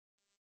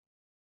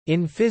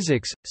In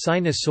physics,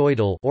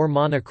 sinusoidal or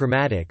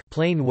monochromatic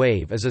plane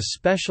wave is a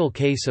special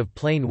case of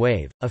plane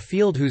wave, a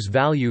field whose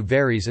value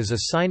varies as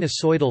a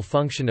sinusoidal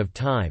function of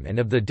time and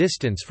of the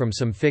distance from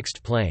some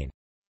fixed plane.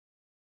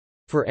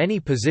 For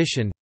any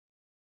position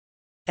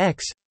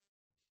x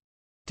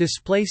 (vec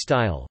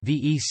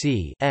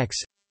x)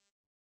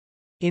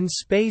 in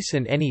space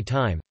and any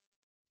time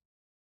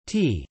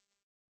t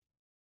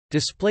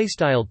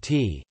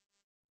 (t),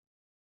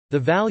 the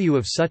value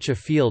of such a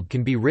field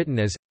can be written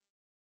as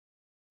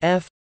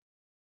f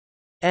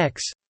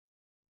x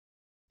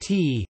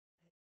t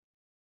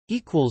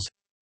equals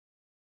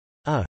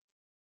a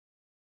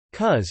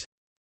cos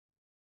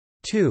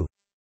 2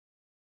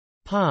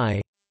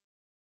 pi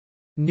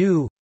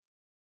nu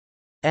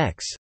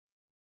x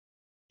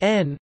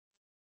n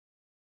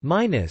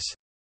minus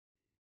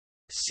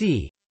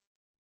c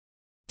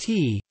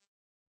t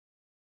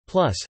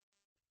plus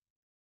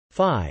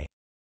phi.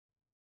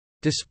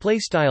 Display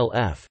style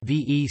f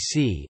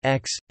vec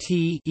x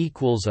t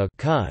equals a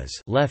cos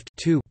left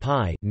 2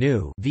 pi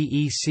nu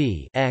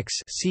vec x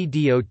c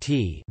dot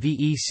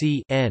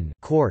vec n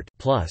court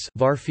plus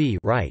var phi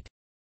right,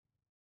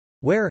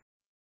 where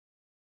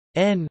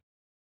n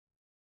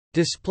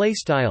display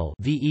style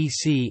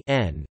vec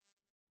n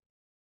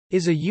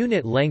is a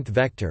unit length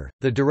vector,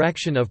 the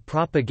direction of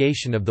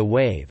propagation of the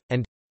wave,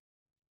 and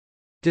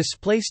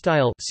display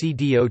style c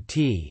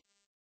dot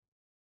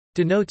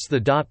denotes the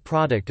dot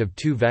product of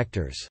two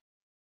vectors.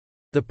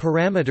 The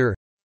parameter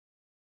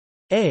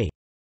a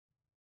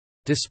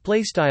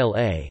display style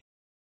a,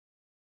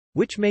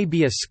 which may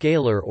be a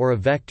scalar or a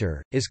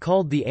vector, is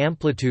called the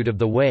amplitude of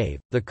the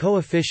wave. The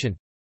coefficient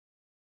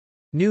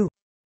nu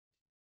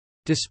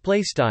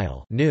display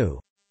style nu,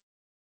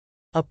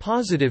 a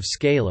positive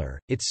scalar,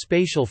 its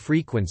spatial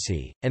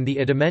frequency, and the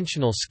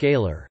adimensional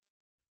scalar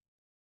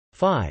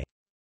phi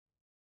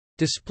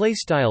display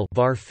style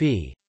var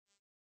phi.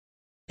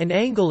 An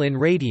angle in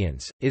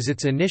radians is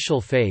its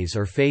initial phase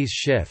or phase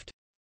shift.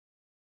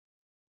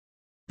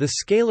 The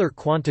scalar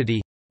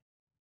quantity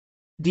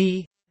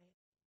d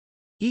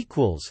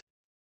equals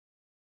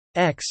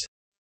x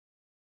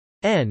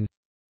n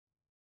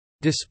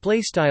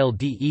display style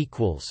d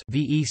equals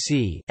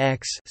vec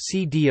x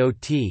c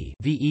dot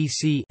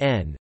vec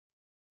n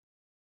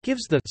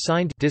gives the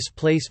signed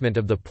displacement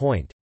of the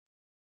point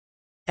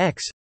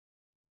x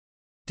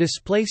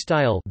display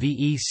style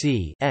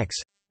vec x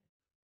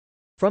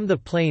from the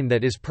plane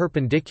that is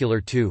perpendicular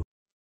to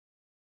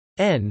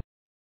n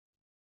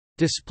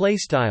display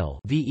style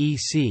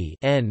vec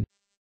n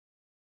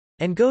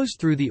and goes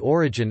through the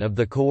origin of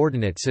the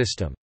coordinate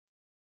system.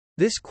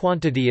 This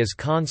quantity is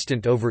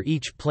constant over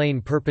each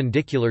plane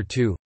perpendicular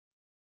to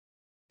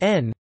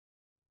n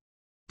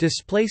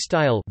display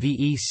style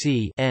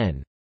vec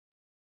n.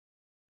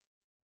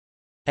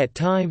 At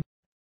time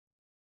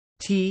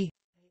t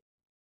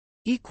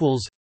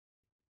equals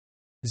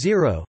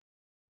 0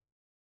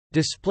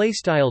 display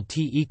style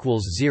t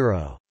equals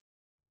 0,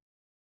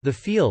 the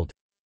field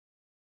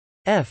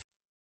f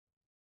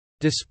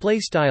display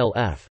style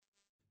f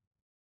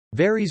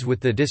varies with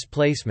the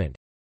displacement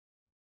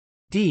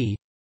d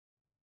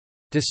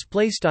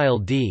display style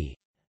d.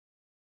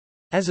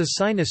 As a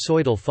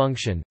sinusoidal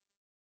function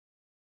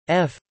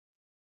f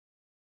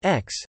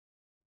x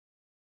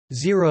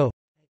 0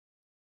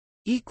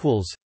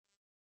 equals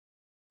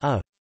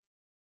a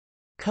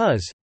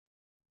cos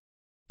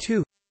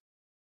 2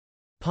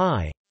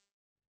 pi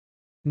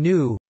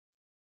nu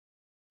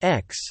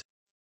x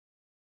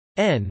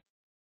n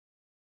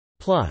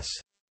plus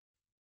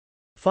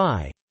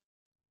phi.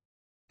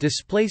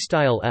 Display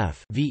style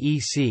f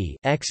vec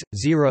x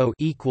 0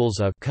 equals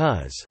a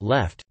cos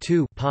left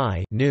 2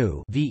 pi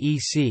nu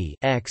vec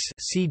x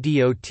c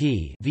dot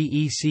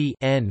vec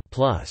n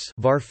plus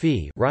var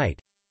phi right.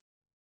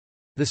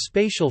 The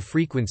spatial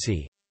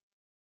frequency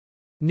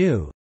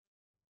nu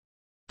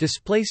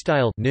display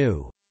style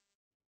nu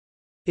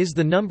is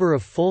the number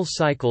of full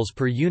cycles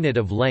per unit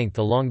of length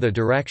along the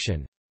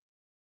direction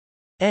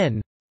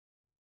n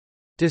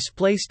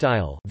display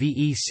style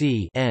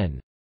vec n.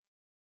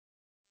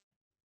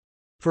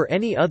 For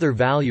any other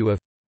value of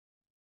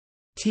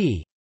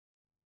t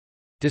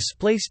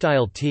display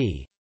style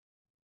t,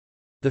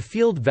 the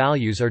field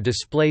values are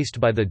displaced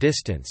by the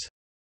distance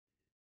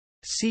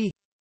c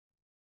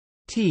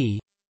t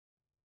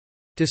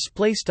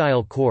display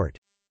style court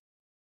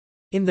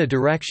in the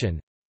direction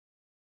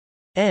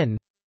n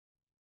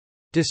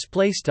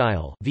display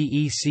style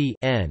vec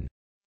n.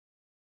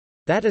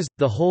 That is,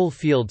 the whole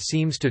field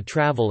seems to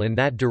travel in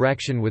that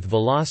direction with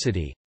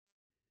velocity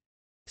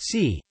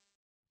c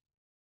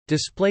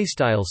display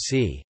style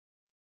c.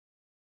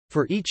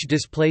 For each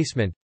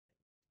displacement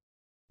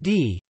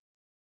d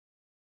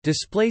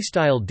display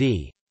style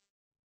d,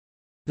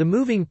 the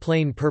moving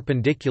plane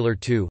perpendicular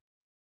to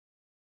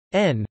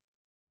n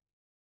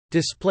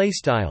display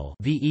style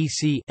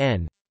vec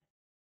n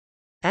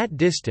at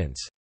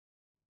distance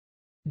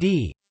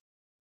d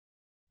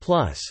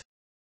plus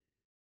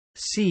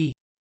c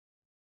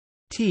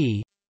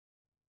t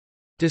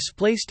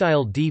display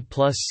style d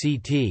plus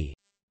ct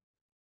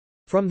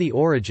from the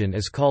origin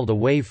is called a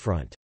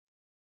wavefront.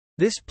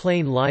 This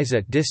plane lies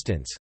at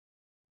distance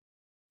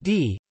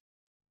d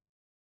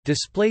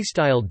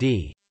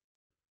d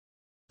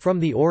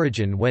from the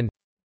origin when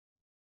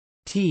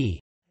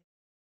t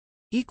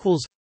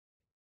equals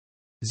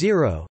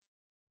 0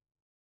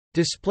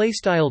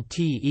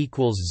 t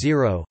equals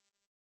 0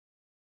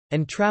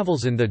 and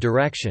travels in the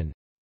direction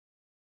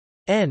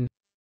n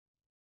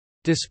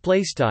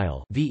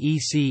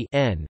vec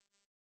n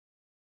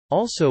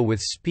also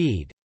with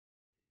speed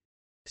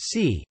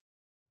c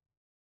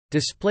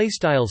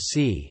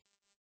c,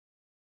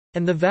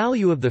 and the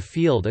value of the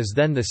field is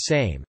then the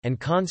same and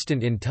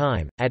constant in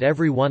time at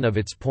every one of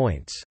its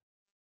points.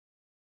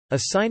 A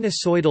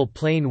sinusoidal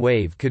plane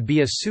wave could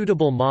be a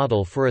suitable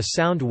model for a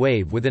sound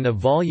wave within a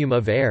volume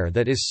of air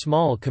that is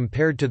small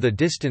compared to the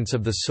distance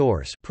of the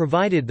source,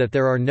 provided that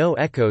there are no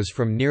echoes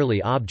from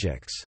nearly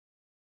objects.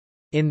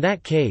 In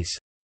that case,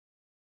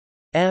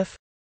 f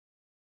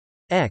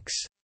x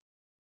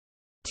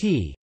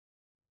t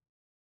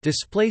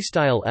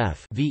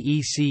f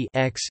vec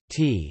x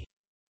t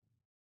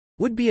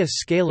would be a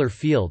scalar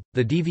field,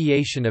 the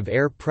deviation of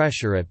air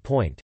pressure at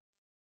point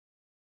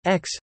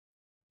x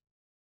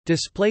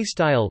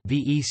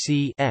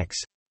vec x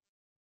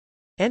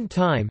and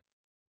time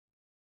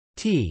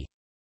t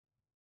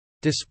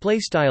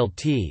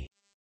t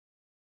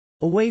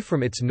away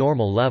from its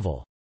normal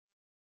level.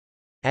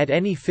 At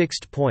any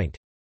fixed point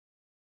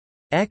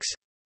x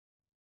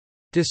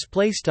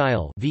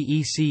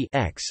vec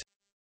x,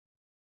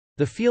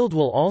 the field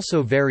will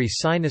also vary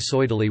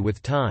sinusoidally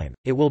with time.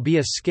 It will be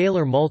a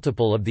scalar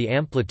multiple of the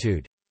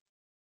amplitude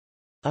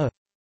a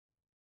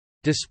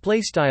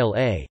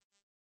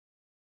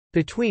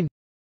between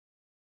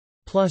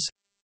plus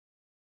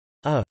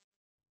a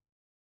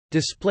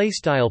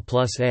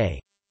plus a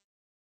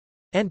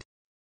and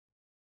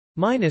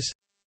minus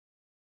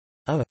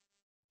a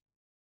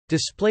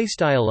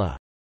a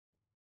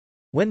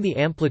when the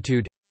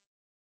amplitude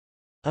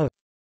a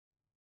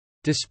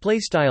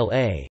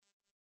a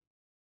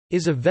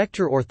is a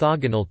vector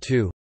orthogonal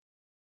to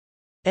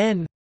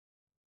n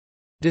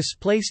vec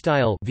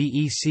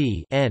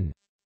n.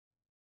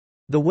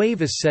 The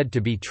wave is said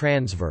to be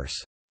transverse.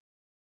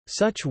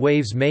 Such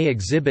waves may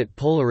exhibit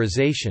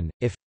polarization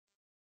if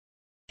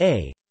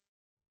a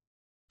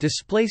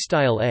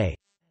a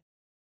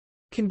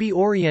can be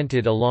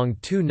oriented along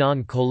two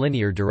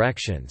non-collinear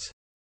directions.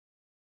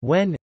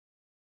 When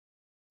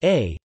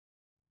a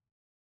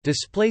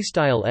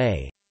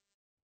a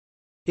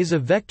is a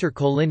vector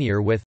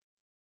collinear with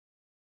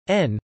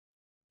n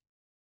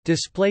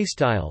vec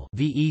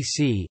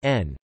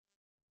n,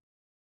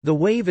 the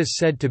wave is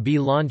said to be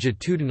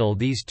longitudinal.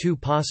 These two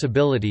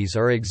possibilities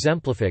are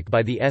exemplified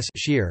by the S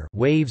shear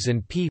waves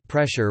and P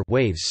pressure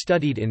waves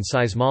studied in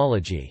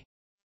seismology.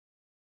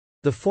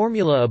 The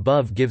formula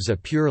above gives a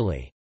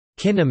purely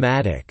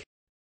kinematic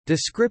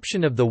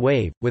description of the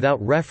wave,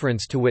 without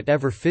reference to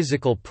whatever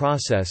physical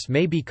process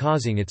may be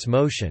causing its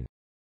motion.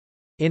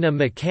 In a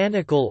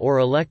mechanical or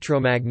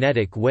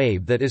electromagnetic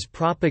wave that is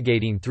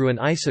propagating through an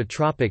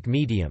isotropic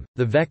medium,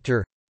 the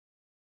vector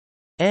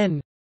n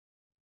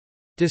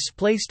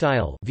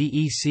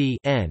vec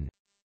n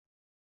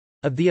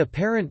of the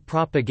apparent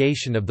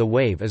propagation of the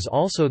wave is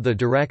also the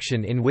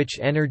direction in which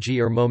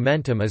energy or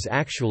momentum is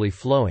actually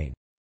flowing.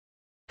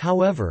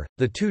 However,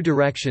 the two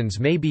directions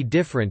may be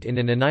different in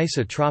an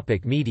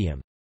anisotropic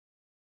medium.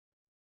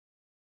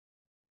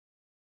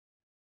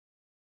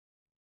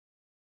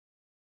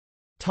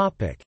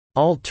 Topic: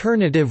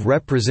 Alternative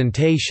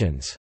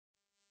representations.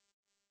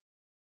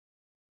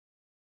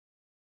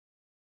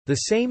 The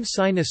same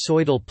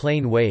sinusoidal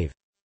plane wave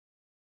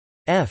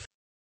f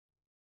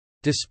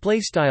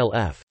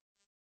f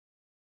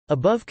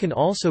above can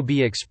also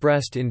be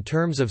expressed in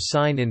terms of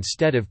sine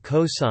instead of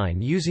cosine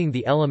using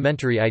the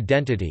elementary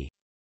identity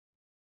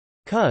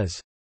cos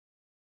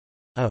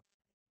a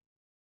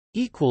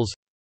equals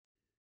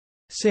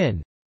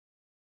sin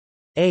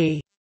a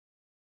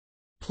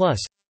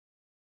plus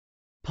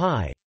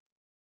pi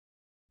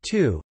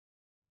 2.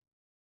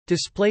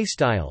 Display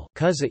style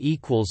cos a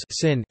equals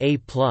sin a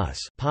plus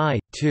pi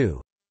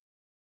 2.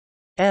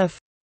 F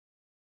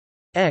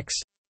x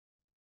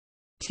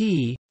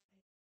t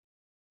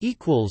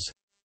equals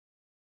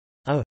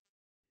a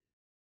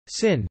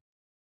sin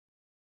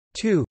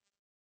 2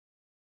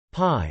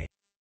 pi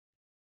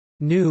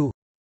nu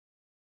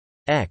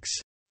x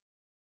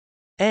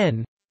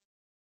n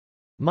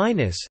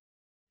minus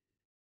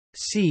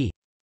c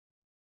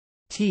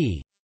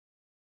t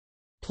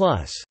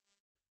plus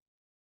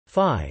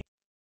phi.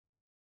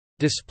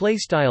 Display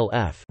style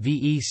f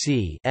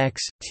vec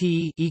x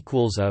t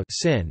equals a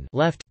sin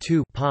left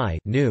 2 pi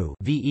nu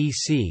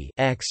vec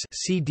x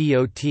c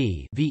dot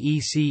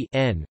vec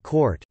n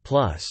court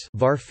plus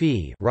var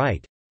phi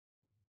right,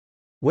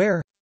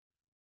 where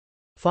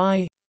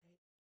phi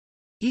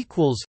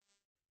equals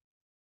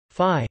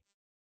phi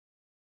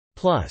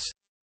plus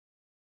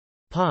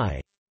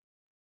pi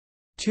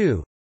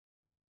 2.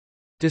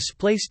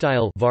 Display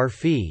style var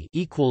phi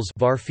equals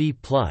var phi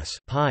plus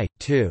pi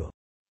 2.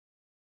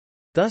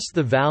 Thus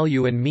the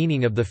value and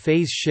meaning of the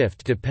phase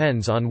shift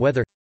depends on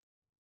whether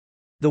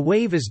the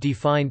wave is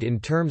defined in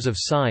terms of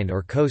sine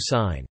or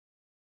cosine.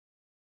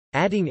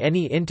 Adding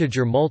any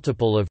integer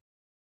multiple of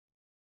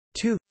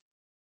 2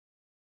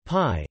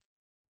 pi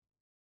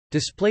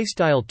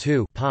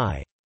 (2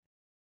 pi)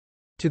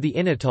 to the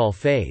initial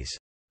phase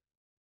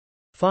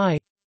phi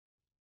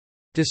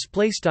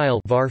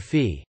 (var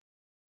phi)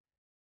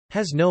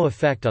 has no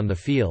effect on the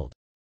field.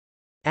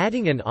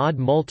 Adding an odd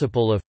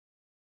multiple of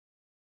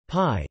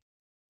pi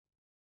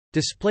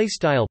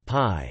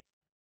 (pi)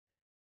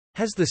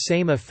 has the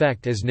same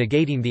effect as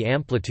negating the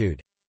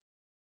amplitude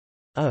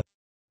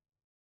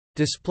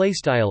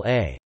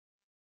a.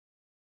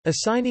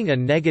 Assigning a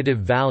negative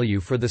value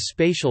for the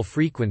spatial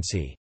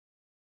frequency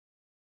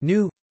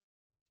nu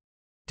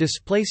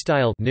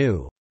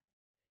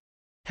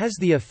has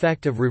the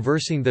effect of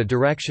reversing the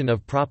direction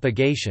of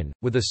propagation,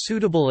 with a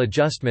suitable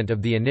adjustment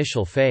of the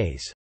initial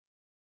phase.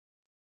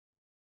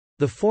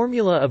 The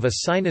formula of a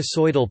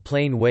sinusoidal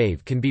plane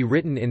wave can be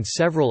written in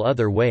several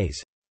other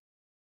ways.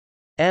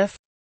 F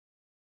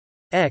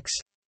x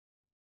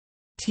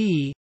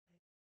t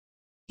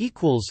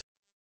equals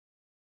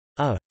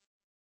a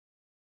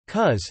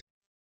cos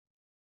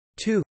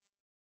 2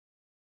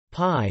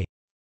 pi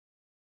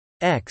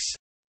x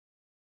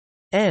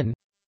n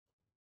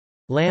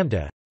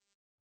lambda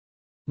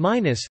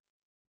minus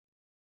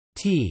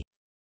t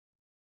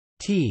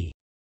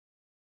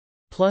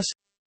plus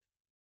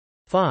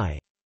phi.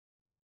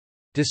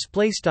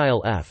 Display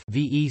style f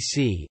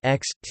vec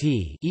x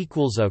t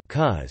equals a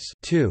cos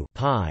 2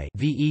 pi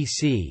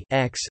vec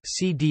x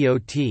c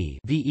dot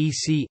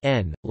vec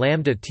n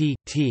lambda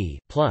t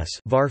plus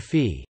var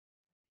phi.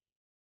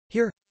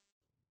 Here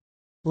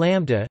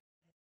lambda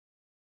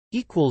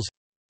equals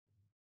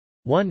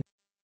 1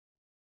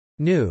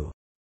 nu.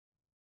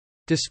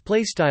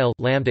 Display style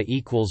lambda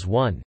equals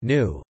 1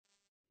 nu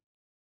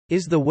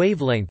is the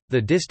wavelength,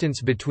 the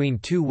distance between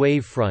two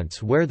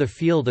wavefronts where the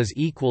field is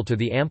equal to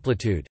the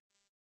amplitude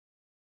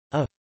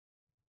a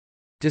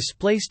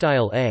display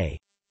style a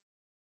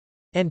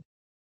and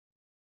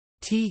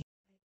t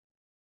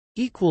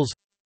equals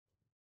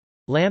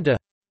lambda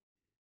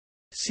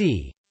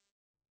c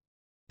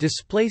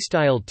display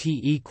style t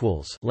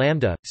equals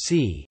lambda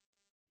c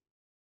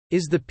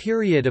is the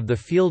period of the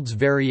field's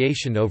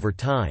variation over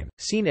time,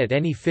 seen at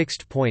any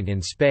fixed point in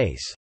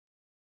space.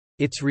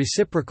 Its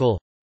reciprocal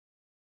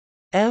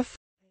f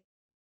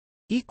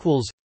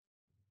equals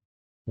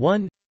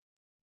 1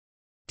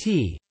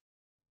 t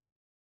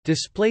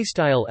display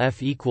style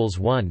f equals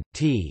 1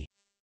 t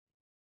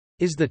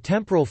is the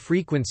temporal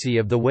frequency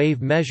of the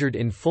wave measured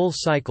in full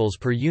cycles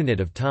per unit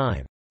of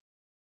time.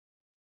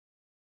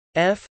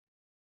 F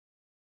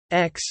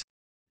x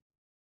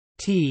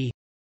t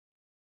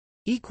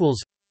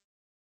equals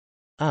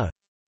a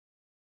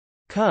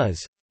cos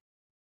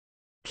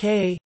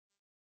k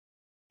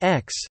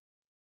x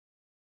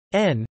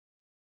n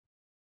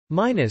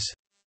minus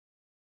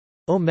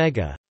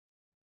omega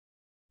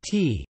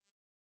t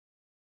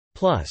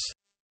plus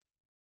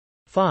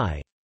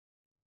phi.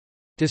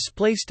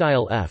 Display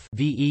style f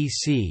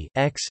vec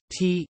x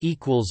t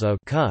equals a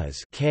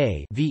cos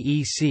k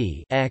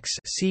vec x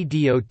c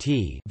dot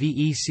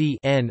vec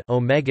n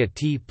omega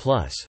t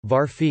plus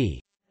var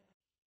phi.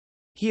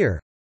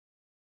 Here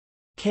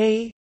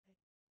k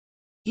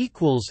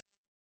equals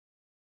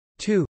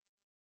 2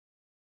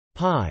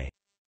 pi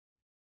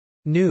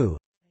nu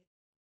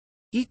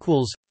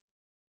equals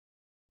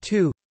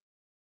 2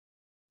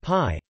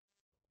 pi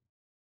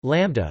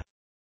lambda.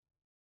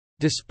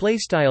 Display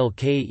style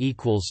k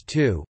equals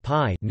 2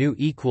 pi nu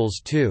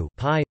equals 2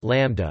 pi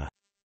lambda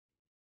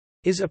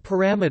is a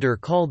parameter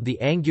called the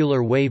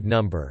angular wave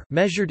number,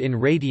 measured in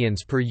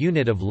radians per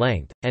unit of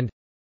length, and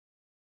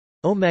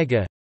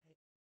omega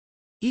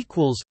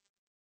equals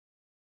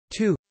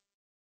 2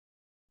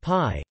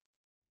 pi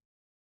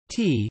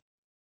t.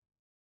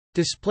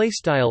 Display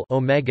style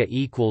omega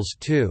equals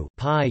 2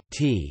 pi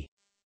t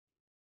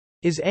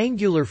is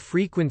angular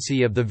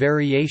frequency of the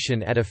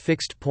variation at a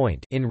fixed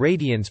point in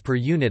radians per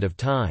unit of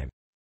time.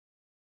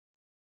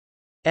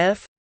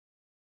 F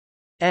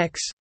x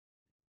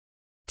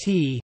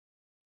t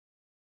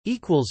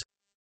equals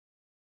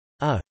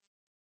a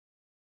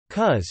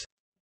cos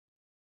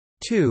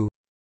 2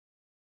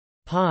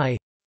 pi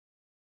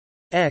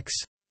x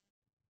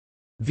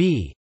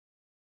v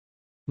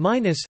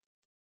minus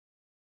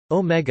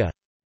omega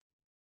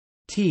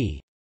t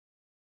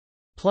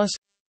plus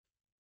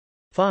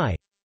phi.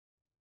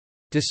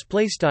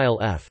 Display style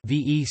f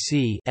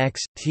vec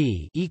x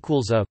t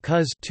equals a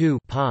cos 2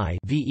 pi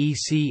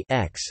vec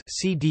x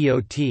c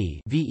dot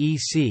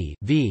vec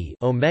v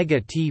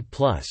omega t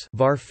plus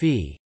var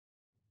phi,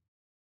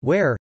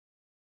 where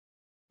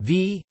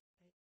v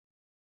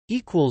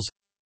equals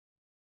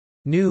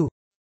nu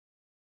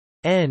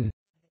n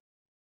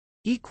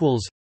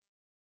equals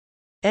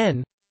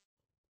n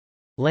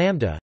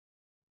lambda.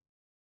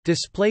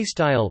 Display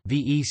style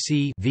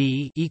vec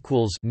v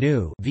equals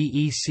nu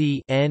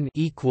vec n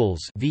equals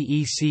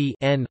vec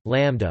n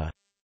lambda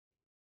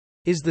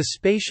is the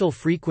spatial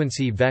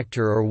frequency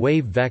vector or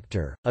wave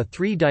vector, a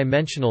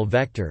three-dimensional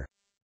vector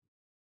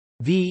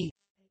v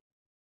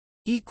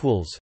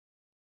equals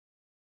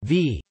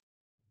v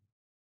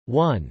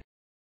 1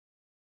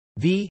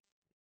 v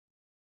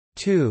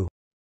 2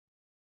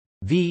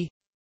 v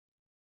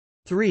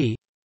 3.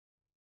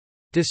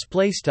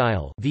 Display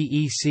style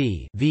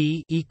VEC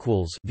v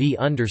equals v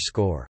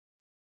underscore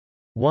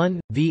 1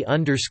 v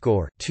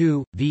underscore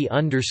 2 v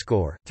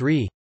underscore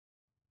 3,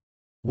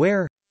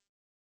 where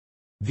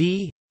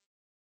v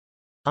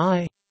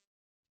I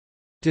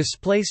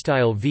display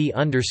style v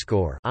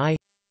underscore I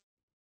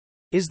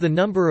is the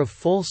number of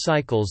full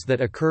cycles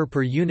that occur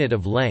per unit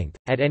of length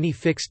at any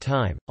fixed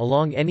time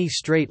along any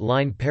straight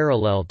line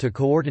parallel to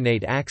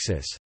coordinate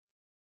axis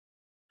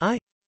I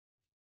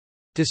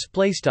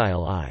display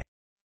style I.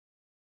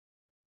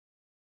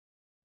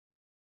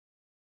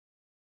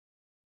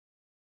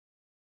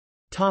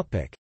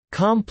 Topic: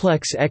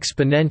 Complex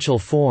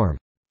exponential form.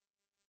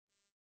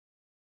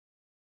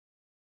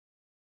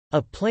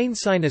 A plane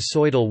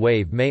sinusoidal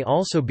wave may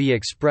also be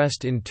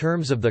expressed in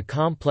terms of the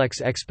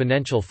complex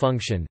exponential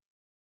function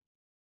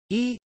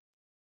e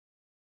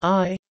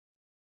I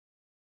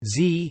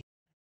z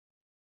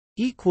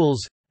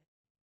equals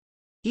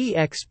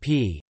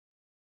exp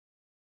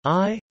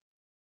I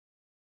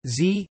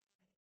z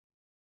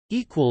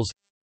equals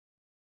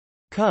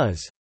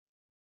cos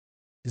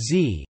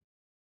z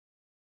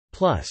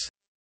plus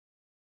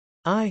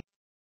I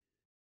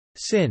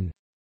sin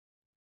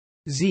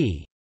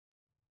z.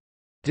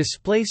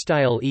 Display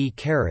style e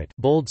caret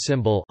bold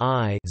symbol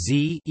I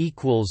z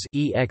equals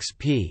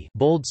exp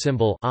bold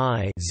symbol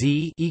I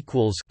z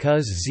equals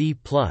cos z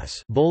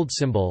plus bold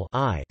symbol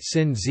I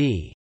sin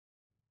z,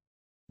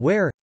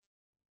 where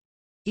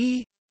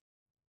e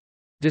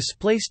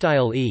display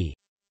style e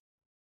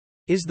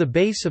is the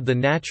base of the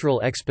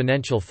natural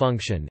exponential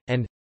function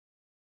and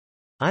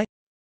I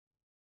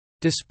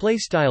display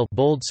style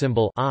bold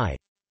symbol I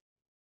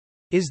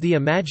is the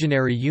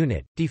imaginary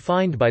unit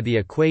defined by the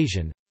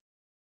equation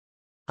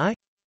I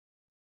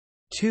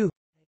 2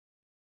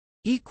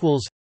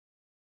 equals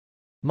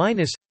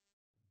minus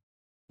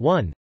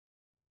 1.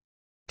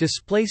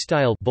 Display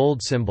style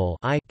bold symbol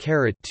I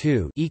caret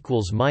 2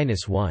 equals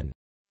minus 1.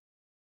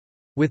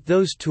 With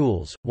those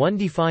tools, one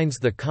defines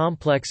the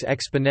complex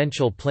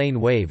exponential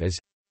plane wave as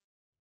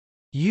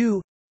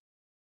u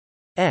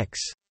x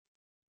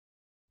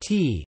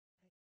t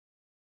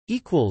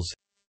equals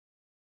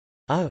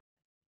a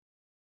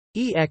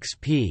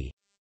exp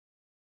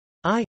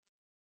I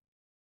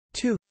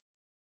 2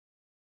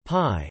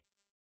 pi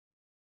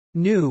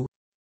nu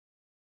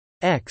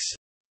x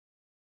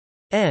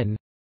n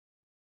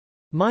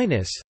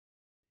minus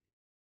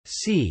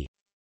c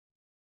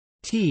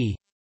t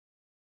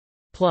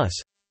plus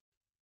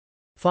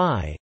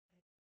phi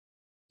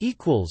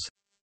equals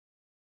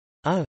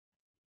a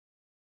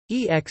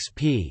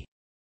exp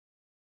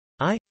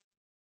I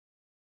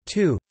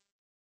 2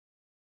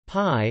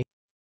 pi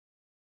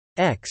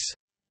x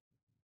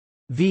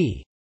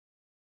v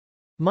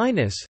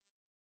minus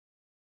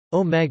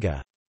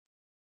omega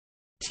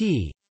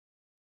t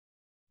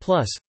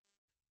plus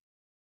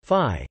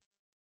phi.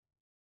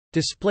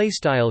 Display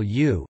style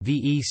u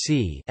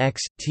vec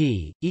x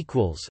t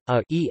equals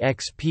a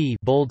exp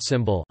bold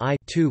symbol I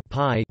 2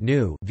 pi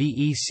nu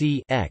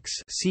vec x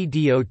c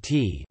dot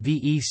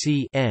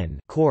vec n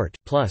court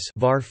plus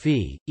var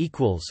phi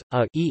equals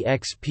a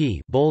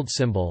exp bold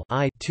symbol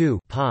I 2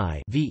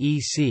 pi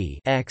vec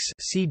x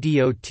c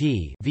dot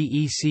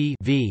vec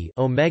v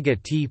omega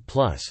t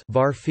plus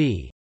var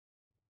phi,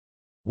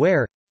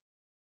 where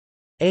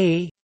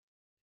a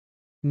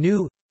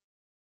nu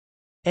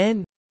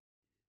n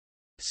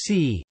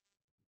c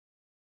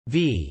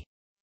v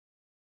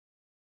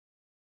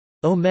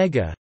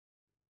omega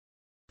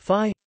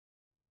phi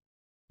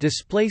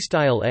display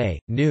style a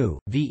nu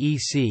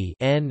vec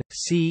n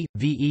c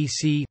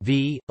vec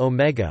v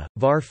omega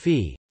var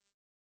phi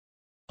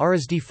are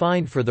as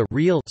defined for the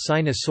real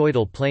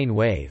sinusoidal plane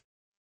wave.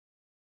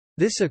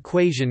 This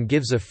equation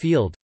gives a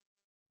field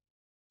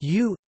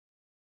u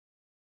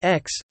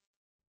x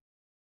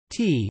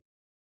t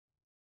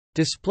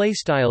display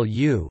style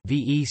u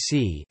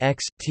vec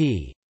x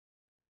t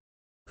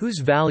whose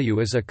value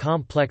is a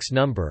complex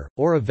number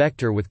or a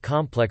vector with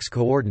complex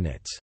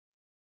coordinates.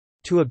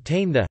 To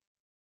obtain the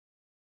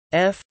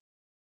f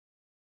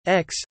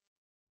x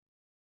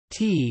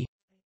t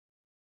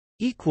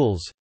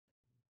equals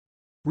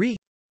re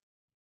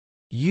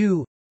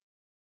u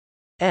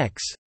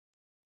x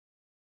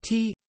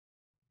t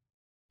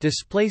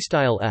display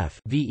style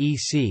f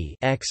vec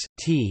x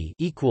t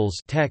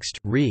equals text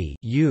re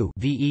u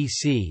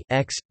vec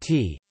x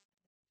t.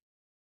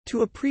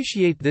 To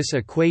appreciate this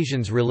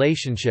equation's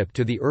relationship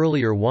to the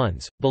earlier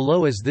ones,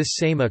 below is this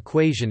same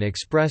equation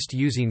expressed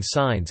using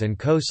sines and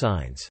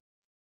cosines.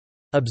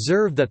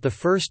 Observe that the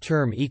first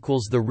term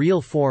equals the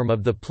real form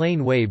of the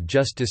plane wave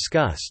just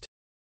discussed.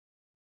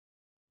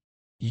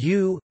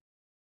 U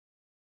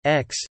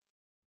x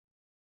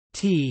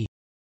t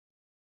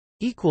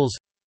equals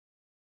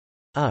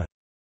a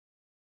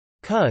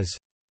cos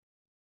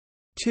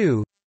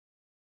 2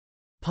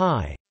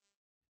 pi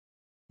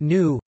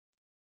nu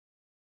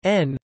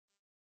n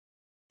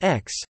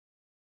x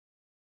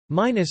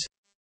minus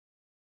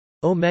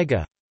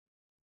omega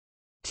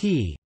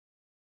t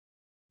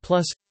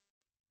plus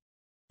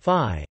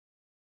phi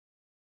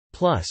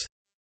plus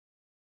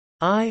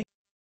I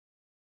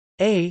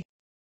a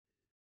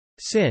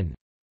sin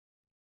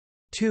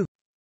 2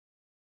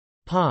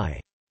 pi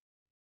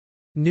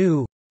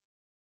nu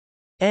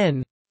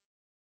n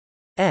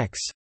x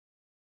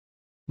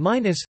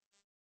minus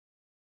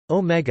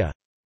omega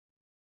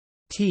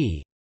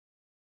t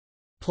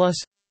plus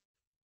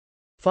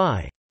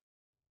phi.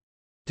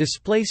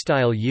 Display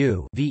style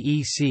u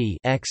vec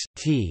x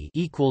t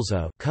equals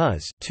a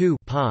cos 2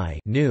 pi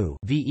nu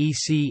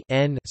vec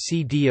n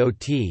c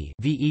dot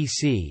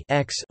vec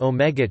x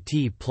omega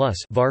t plus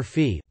var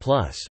phi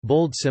plus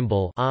bold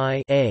symbol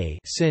I a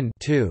sin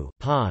 2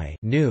 pi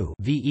nu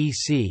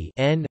vec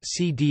n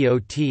c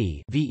dot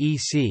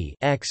vec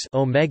x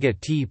omega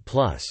t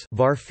plus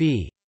var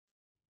phi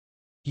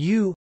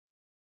u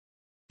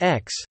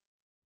x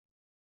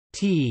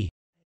t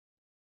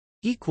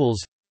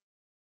equals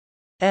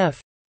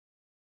f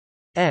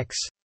x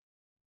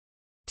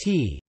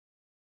t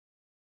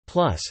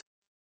plus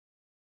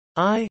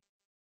I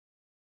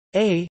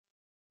a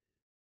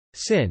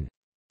sin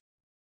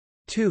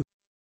 2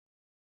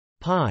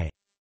 pi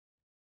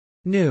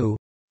nu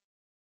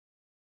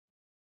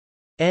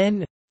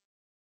n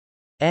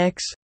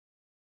x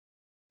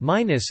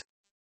minus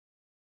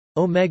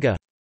omega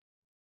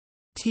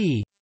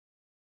t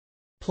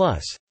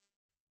plus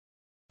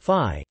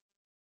phi.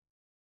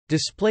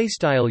 Display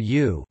style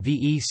u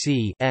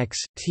vec x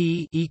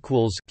t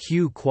equals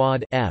q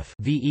quad f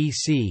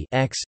vec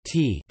x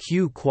t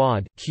q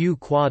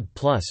quad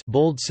plus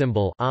bold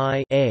symbol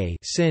I a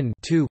sin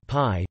 2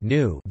 pi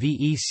nu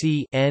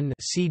vec n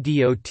c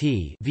dot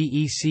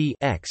vec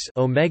x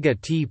omega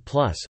t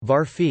plus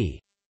var phi.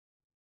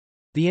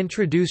 The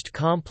introduced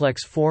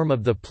complex form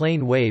of the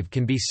plane wave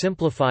can be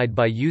simplified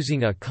by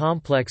using a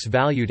complex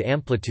valued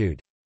amplitude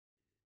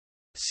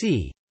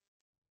c.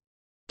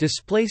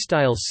 Display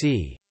style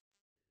c.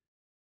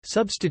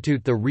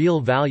 Substitute the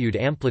real valued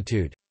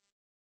amplitude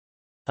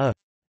a.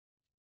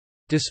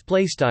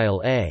 Display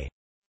style a.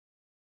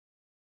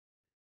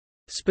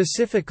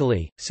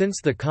 Specifically, since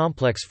the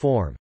complex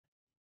form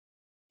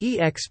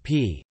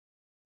exp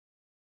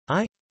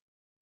I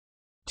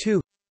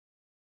 2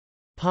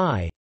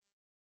 pi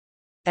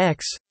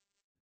x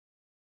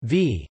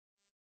v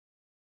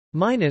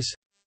minus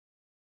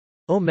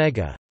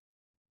omega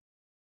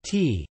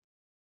t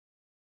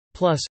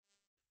plus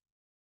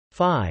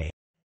phi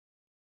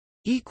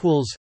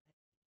equals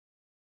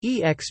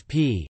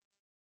exp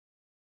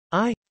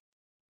I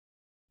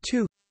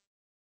 2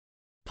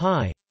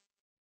 pi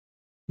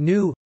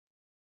nu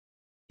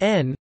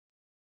n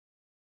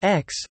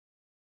x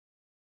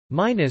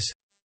minus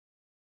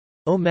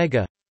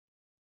omega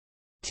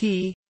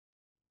t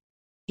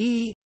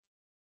e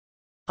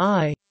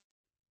I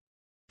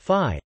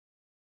phi.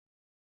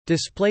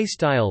 Display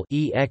style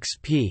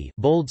exp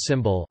bold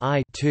symbol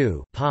I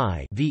 2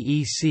 pi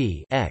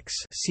vec x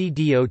c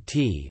dot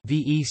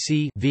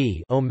vec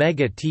v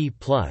omega t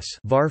plus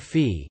var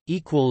phi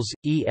equals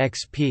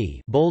exp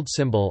bold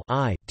symbol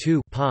I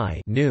 2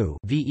 pi nu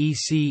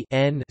vec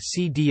n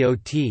c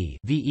dot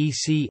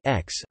vec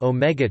x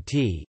omega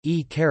t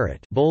e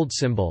caret bold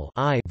symbol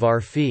I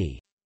var phi.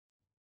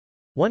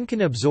 One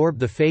can absorb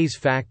the phase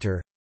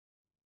factor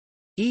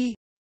e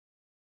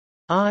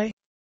I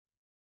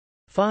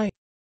phi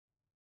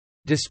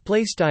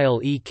display style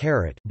e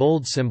caret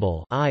bold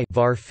symbol I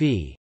var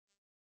phi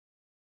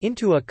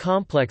into a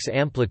complex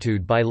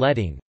amplitude by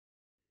letting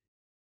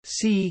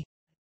c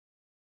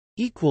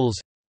equals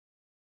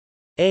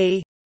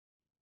a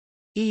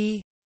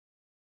e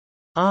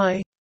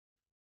I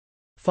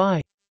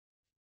phi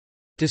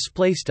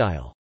display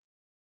style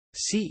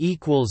c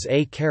equals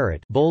a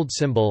caret bold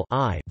symbol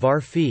I var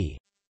phi,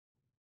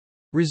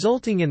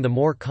 resulting in the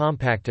more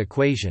compact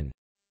equation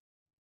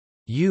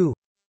u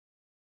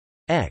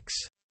x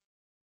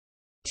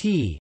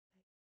t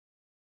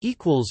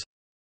equals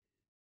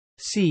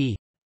c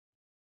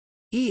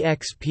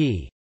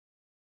exp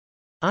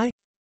I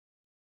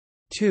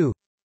 2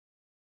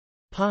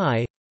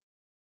 pi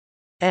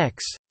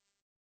x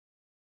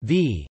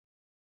v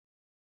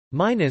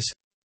minus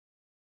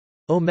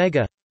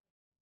omega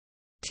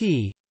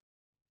t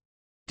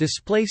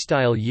display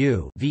style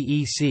u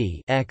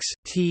vec x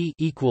t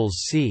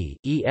equals c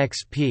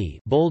exp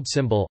bold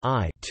symbol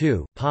I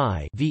 2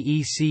 pi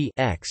vec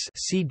x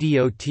c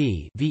dot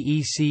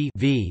vec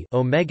v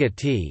omega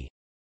t.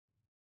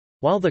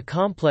 While the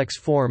complex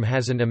form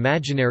has an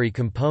imaginary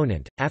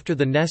component, after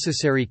the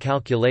necessary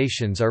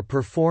calculations are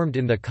performed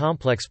in the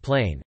complex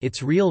plane,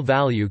 its real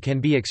value can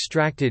be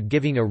extracted,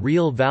 giving a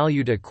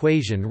real-valued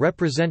equation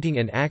representing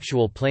an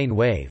actual plane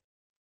wave.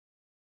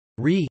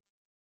 Re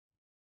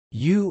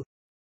u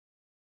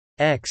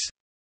x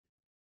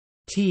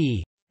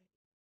t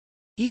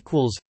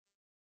equals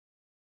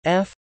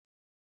f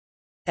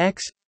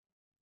x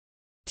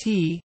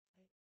t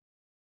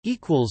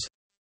equals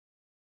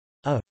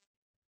a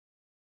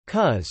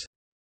cos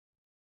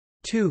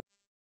 2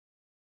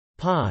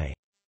 pi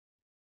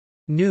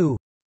nu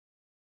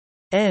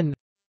n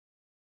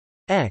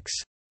x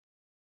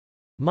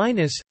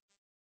minus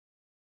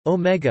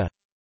omega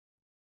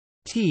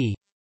t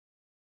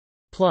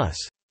plus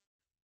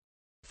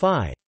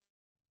phi.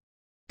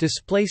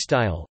 Display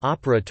style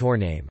operator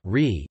name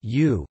re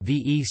u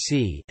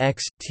vec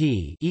x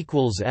t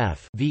equals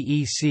f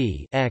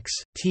vec x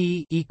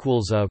t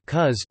equals a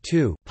cos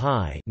 2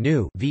 pi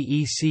nu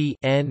vec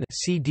n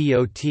c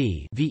dot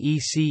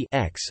vec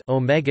x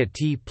omega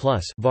t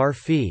plus var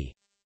phi.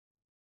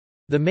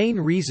 The main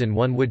reason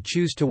one would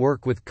choose to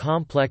work with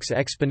complex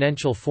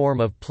exponential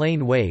form of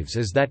plane waves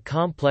is that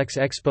complex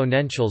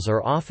exponentials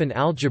are often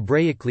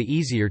algebraically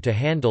easier to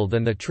handle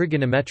than the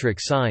trigonometric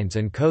sines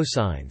and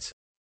cosines.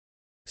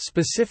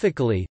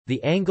 Specifically,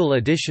 the angle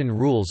addition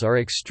rules are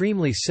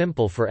extremely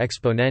simple for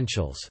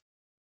exponentials.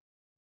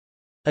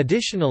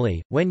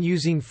 Additionally, when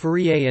using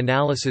Fourier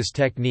analysis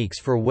techniques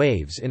for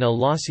waves in a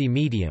lossy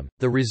medium,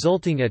 the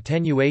resulting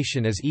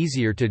attenuation is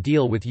easier to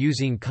deal with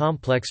using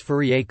complex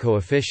Fourier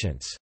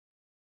coefficients.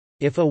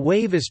 If a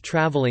wave is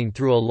traveling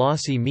through a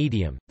lossy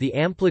medium, the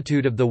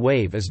amplitude of the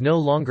wave is no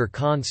longer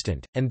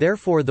constant, and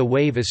therefore the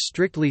wave is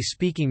strictly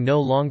speaking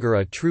no longer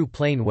a true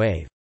plane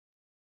wave.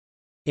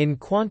 In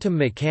quantum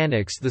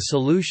mechanics, the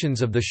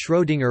solutions of the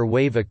Schrödinger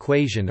wave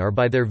equation are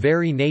by their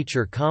very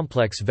nature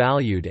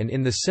complex-valued and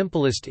in the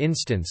simplest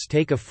instance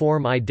take a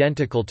form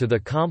identical to the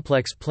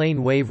complex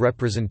plane wave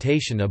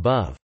representation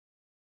above.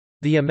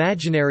 The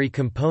imaginary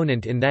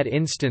component in that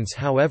instance,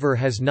 however,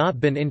 has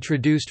not been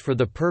introduced for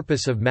the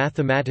purpose of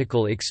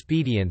mathematical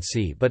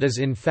expediency but is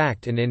in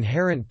fact an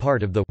inherent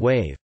part of the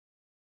wave.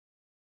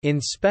 In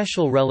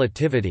special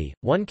relativity,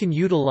 one can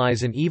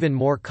utilize an even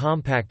more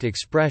compact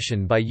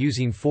expression by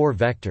using four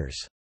vectors.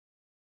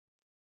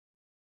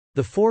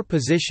 The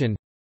four-position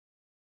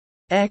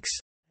x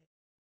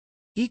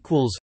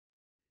equals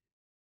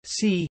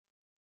c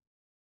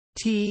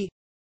t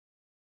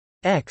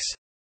x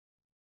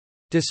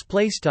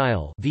display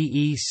style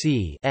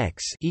vec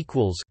x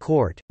equals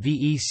court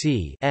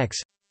vec x.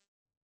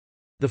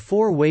 The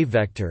four-wave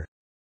vector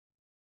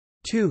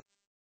 2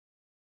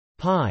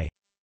 pi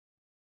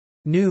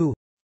nu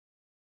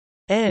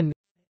n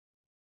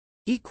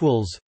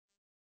equals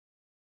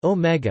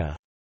omega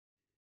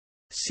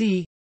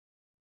c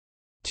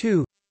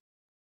 2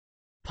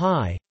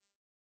 pi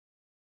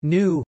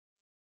nu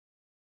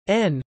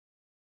n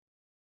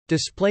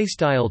display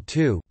style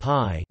 2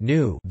 pi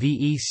nu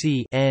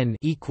vec n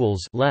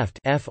equals left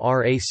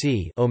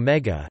frac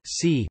omega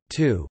c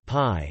 2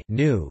 pi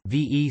nu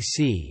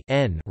vec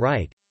n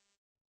right.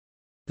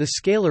 The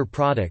scalar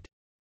product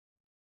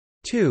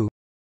 2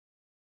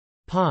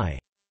 pi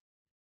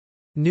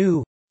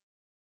nu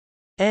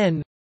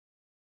n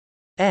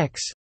x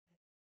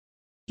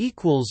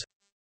equals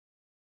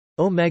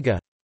omega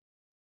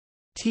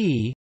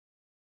t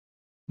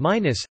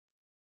minus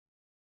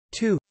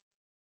 2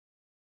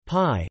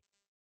 pi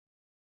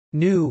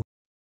nu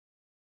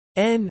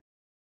n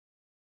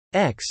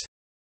x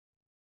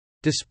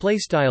display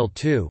style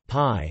 2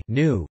 pi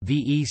nu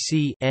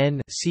vec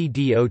n c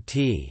dot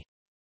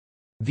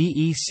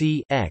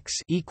vec x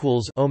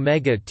equals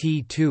omega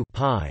t 2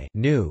 pi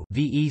nu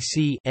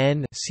vec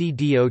n c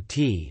dot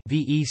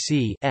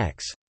vec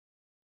x.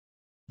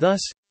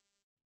 Thus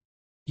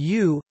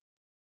u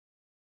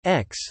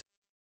x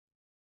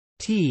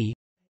t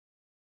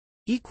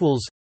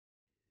equals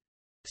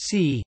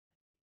c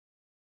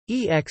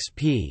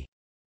exp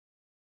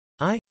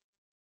I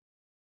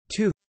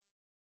 2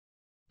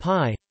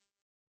 pi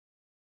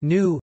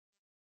nu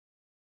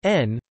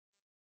n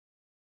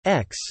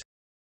x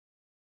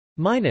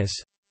minus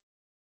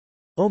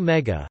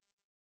omega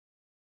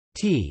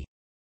t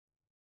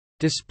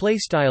display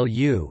style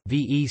u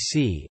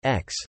vec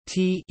x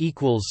t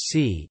equals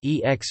c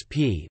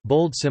exp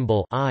bold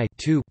symbol I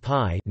 2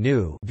 pi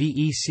nu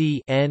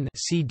vec n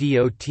c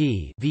dot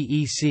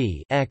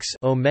vec x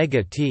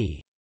omega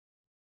t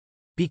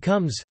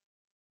becomes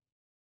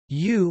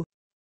u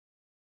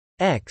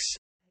x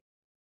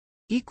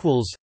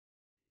equals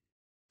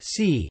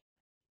c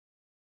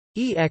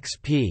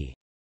exp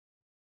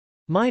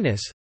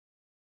minus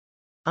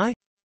I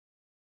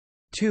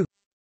 2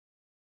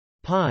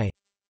 pi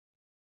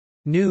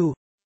nu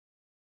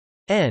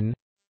n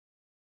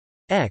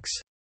x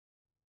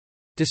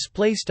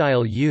display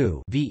style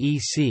u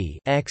vec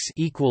x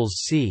equals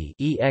c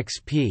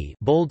exp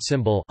bold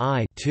symbol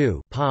I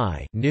 2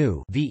 pi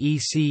nu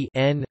vec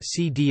n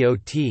c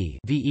dot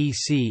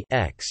vec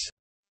x.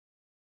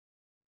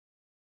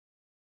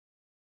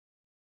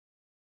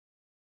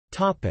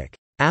 Topic: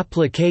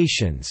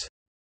 Applications.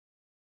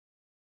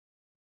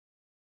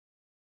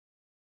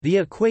 The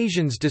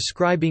equations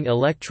describing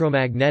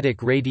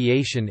electromagnetic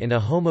radiation in a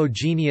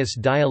homogeneous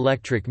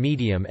dielectric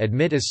medium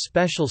admit as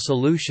special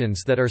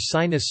solutions that are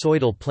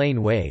sinusoidal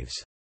plane waves.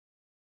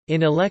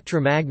 In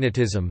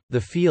electromagnetism, the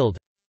field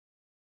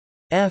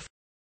F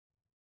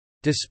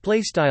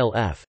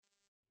 _F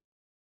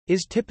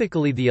is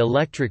typically the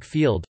electric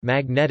field,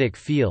 magnetic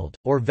field,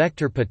 or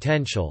vector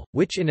potential,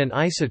 which in an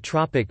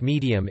isotropic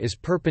medium is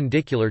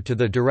perpendicular to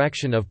the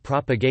direction of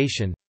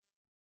propagation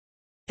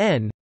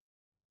n.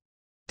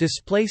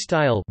 Display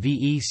style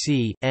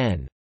vec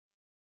n.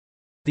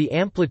 The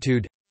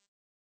amplitude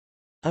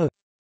a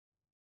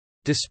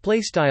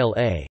display style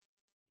a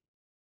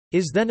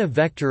is then a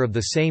vector of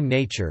the same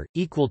nature,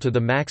 equal to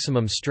the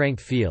maximum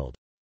strength field.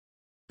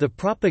 The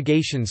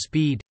propagation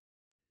speed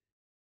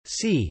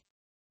c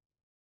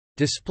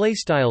display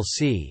style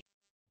c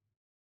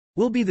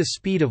will be the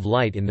speed of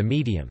light in the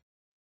medium.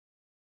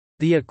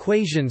 The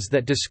equations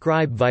that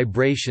describe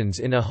vibrations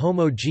in a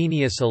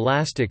homogeneous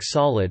elastic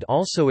solid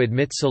also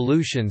admit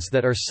solutions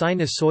that are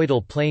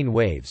sinusoidal plane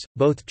waves,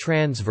 both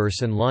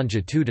transverse and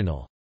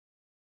longitudinal.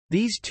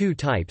 These two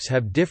types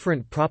have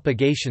different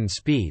propagation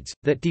speeds,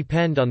 that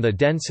depend on the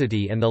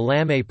density and the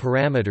Lamé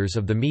parameters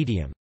of the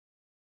medium.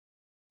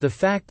 The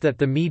fact that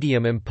the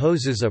medium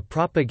imposes a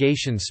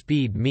propagation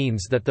speed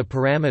means that the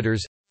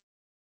parameters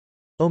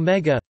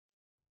omega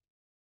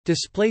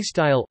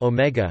displaystyle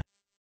omega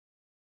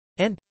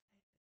and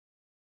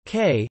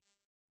k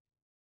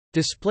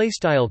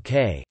displaystyle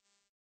k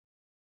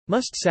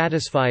must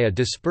satisfy a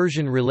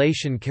dispersion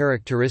relation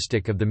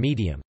characteristic of the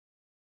medium.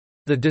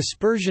 The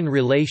dispersion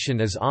relation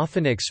is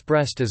often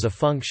expressed as a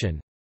function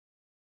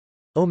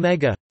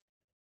omega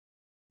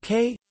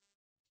k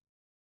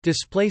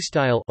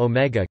displaystyle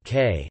omega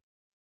k.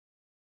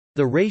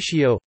 The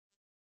ratio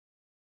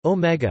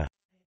omega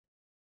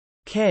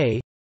k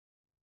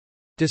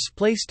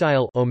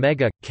displaystyle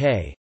omega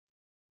k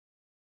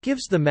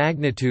gives the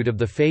magnitude of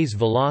the phase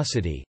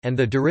velocity, and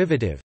the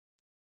derivative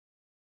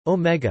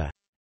omega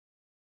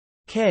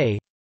k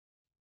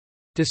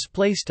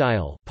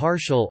displaystyle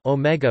partial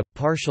omega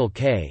partial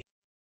k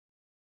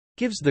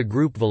gives the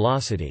group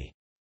velocity.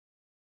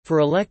 For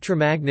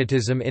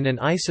electromagnetism in an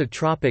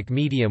isotropic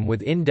medium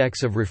with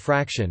index of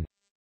refraction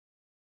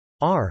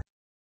r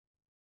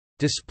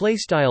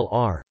displaystyle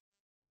r,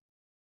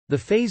 the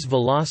phase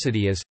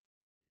velocity is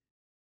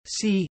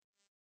c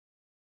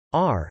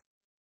r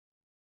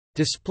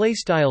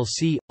displaystyle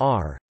c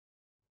r,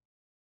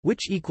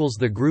 which equals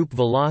the group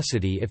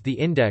velocity if the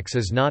index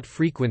is not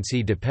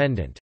frequency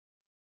dependent.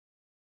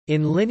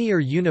 In linear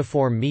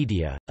uniform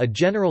media, a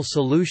general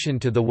solution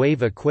to the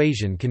wave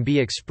equation can be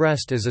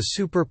expressed as a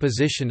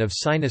superposition of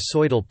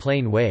sinusoidal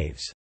plane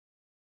waves.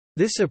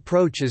 This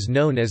approach is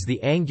known as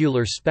the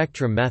angular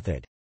spectrum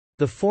method.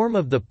 The form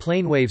of the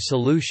planewave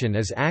solution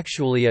is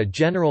actually a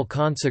general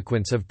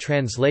consequence of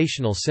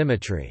translational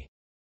symmetry.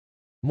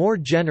 More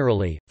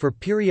generally, for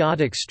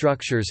periodic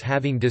structures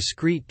having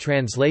discrete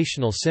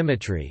translational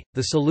symmetry,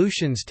 the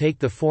solutions take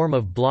the form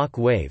of block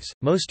waves,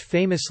 most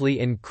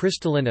famously in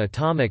crystalline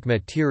atomic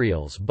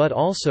materials but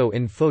also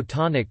in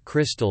photonic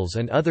crystals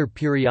and other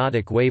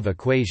periodic wave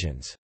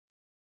equations.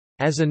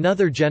 As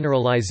another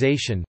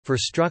generalization, for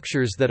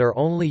structures that are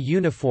only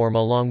uniform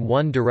along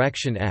one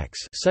direction x,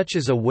 such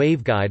as a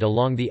waveguide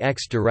along the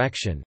x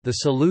direction, the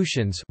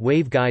solutions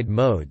waveguide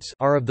modes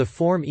are of the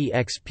form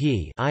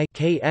exp I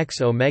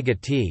kx omega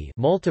t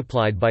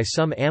multiplied by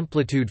some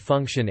amplitude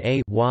function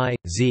a y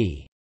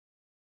z.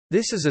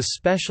 This is a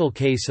special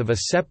case of a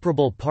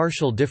separable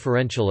partial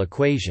differential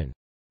equation.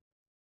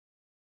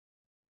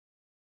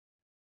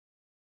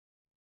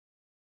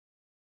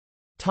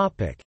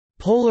 Topic: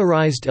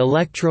 Polarized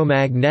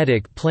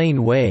electromagnetic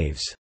plane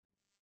waves.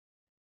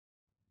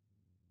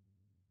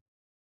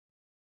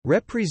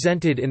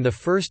 Represented in the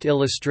first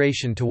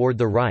illustration toward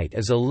the right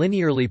is a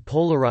linearly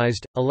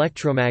polarized,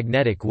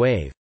 electromagnetic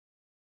wave.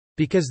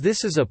 Because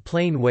this is a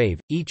plane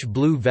wave, each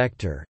blue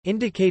vector,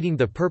 indicating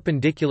the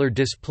perpendicular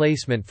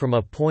displacement from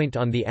a point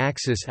on the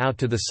axis out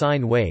to the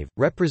sine wave,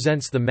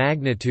 represents the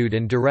magnitude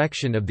and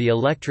direction of the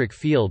electric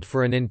field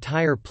for an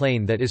entire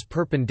plane that is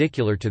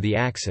perpendicular to the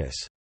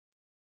axis.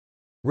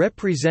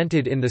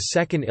 Represented in the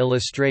second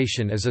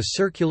illustration is a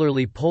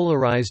circularly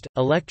polarized,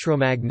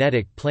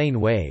 electromagnetic plane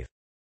wave.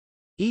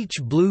 Each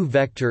blue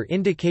vector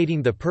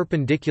indicating the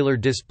perpendicular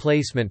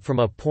displacement from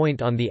a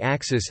point on the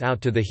axis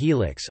out to the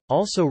helix,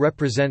 also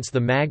represents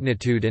the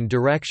magnitude and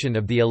direction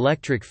of the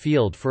electric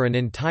field for an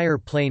entire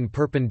plane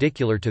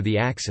perpendicular to the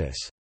axis.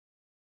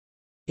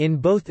 In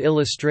both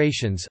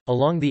illustrations,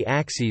 along the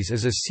axes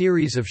is a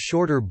series of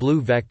shorter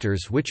blue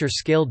vectors which are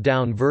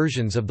scaled-down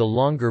versions of the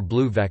longer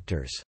blue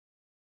vectors.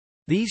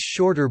 These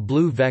shorter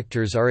blue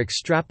vectors are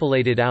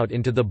extrapolated out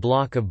into the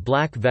block of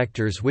black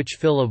vectors which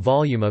fill a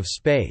volume of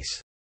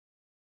space.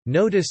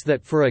 Notice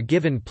that for a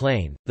given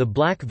plane, the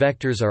black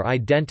vectors are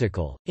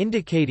identical,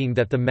 indicating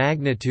that the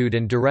magnitude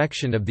and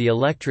direction of the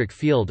electric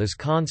field is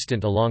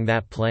constant along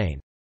that plane.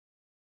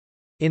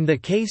 In the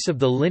case of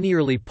the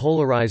linearly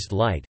polarized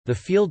light, the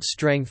field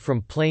strength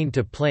from plane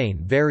to plane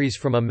varies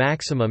from a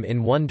maximum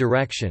in one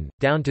direction,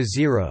 down to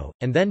zero,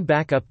 and then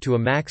back up to a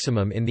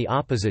maximum in the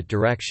opposite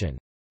direction.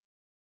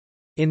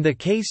 In the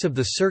case of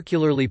the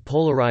circularly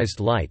polarized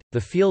light, the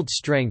field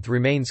strength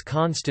remains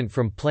constant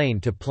from plane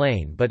to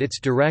plane but its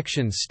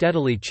direction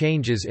steadily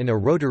changes in a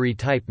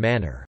rotary-type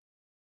manner.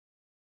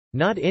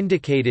 Not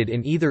indicated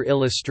in either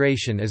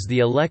illustration is the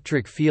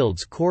electric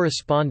field's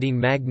corresponding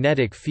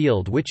magnetic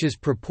field, which is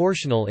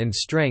proportional in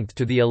strength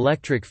to the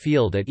electric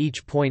field at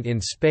each point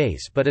in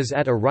space but is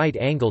at a right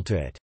angle to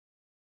it.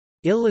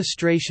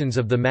 Illustrations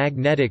of the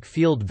magnetic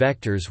field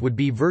vectors would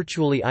be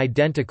virtually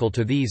identical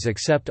to these,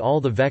 except all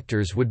the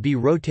vectors would be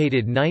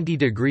rotated 90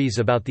 degrees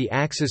about the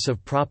axis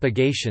of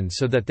propagation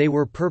so that they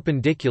were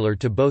perpendicular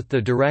to both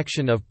the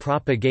direction of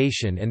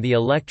propagation and the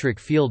electric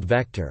field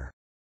vector.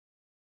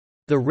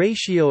 The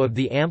ratio of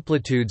the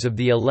amplitudes of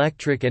the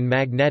electric and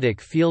magnetic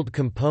field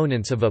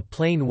components of a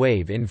plane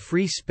wave in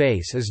free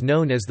space is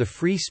known as the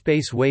free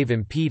space wave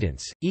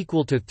impedance,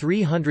 equal to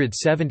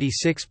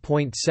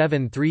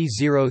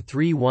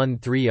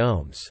 376.730313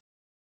 ohms.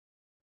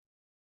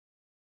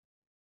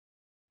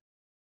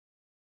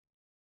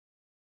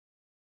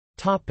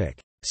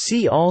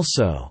 See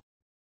also: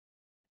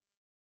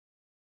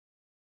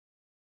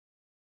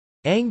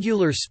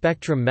 Angular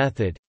spectrum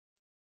method,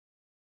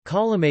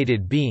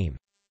 collimated beam,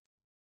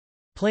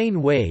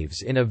 plane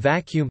waves in a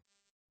vacuum,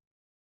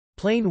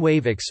 plane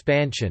wave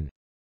expansion,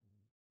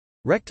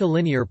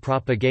 rectilinear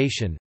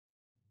propagation,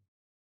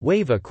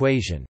 wave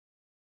equation.